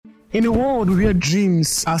In a world where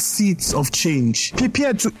dreams are seeds of change,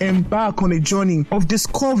 prepare to embark on a journey of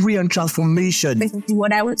discovery and transformation. Basically,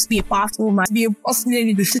 what I want to be a powerful woman, to be a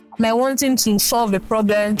possibility, like wanting to solve a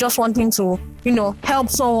problem, just wanting to, help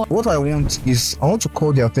someone. What I want to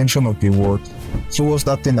call the attention of the world towards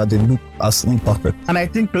that thing that they look as imperfect. And I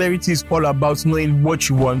think clarity is all about knowing what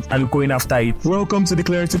you want and going after it. Welcome to the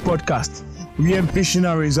Clarity Podcast, where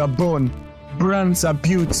visionaries are born, brands are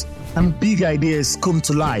built, and big ideas come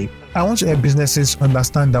to life. I want to help businesses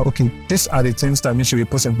understand that, these are the things that we should be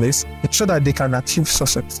put in place so that they can achieve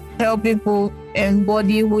success. Help people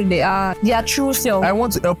embody who they are, their true self. I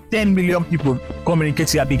want to help 10 million people communicate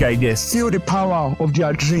their big ideas. Feel the power of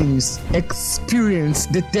their dreams. Experience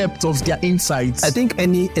the depth of their insights. I think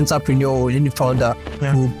any entrepreneur or any founder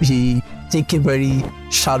will be thinking very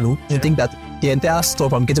shallow. You think that the entire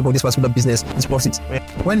stuff I'm getting from this particular business is profit.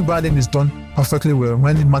 When branding is done perfectly well,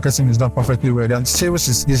 when marketing is done perfectly well, then sales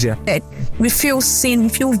is easier. We feel seen, we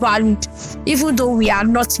feel valued, even though we are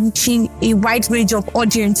not reaching a wide range of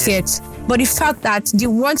audience yet. But the fact that the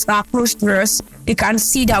ones that are close to us, they can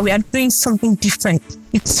see that we are doing something different.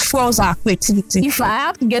 It fuels our creativity. If I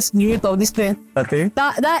have to get the root of this thing,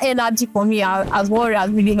 that energy for me as well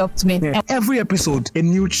has really helped me. Yeah. Every episode, a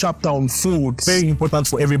new chapter unfolds. Very important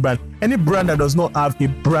for every brand. Any brand that does not have a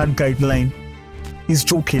brand guideline is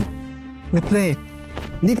joking. We play.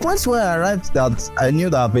 The point where I arrived that I knew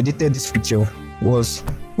that I've edited this picture was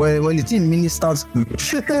when the team ministers,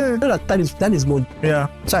 that is good. Yeah.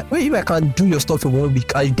 So if I can do your stuff in 1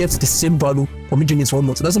 week, I get the same value for me doing it 1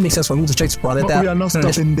 month. It doesn't make sense for me to check for another. But we are not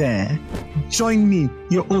stopping there. Join me,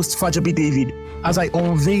 your host Fajabi David, as I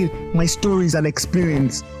unveil my stories and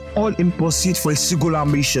experience, all in pursuit for a singular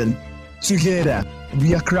mission. Together,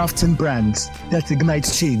 we are crafting brands that ignite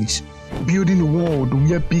change, building a world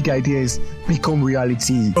where big ideas become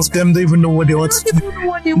reality. Most of them don't even know what they want. They don't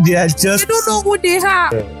know who they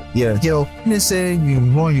are. Yeah. Yo, they say you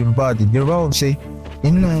want your body. Your body say,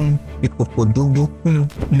 yeah,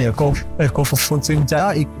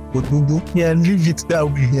 leave it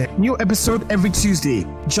that way. Yeah. New episode every Tuesday.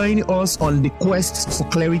 Join us on the quest for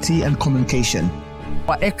clarity and communication.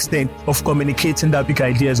 Our extent of communicating the big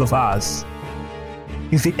ideas of ours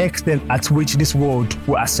is the extent at which this world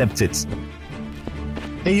will accept it.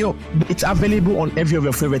 Hey it's available on every of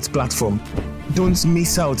your favorite platform. Don't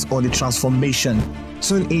miss out on the transformation.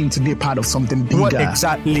 Tune in to be a part of something bigger. What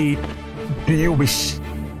exactly do you wish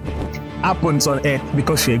happens on earth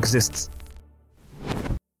because she exists?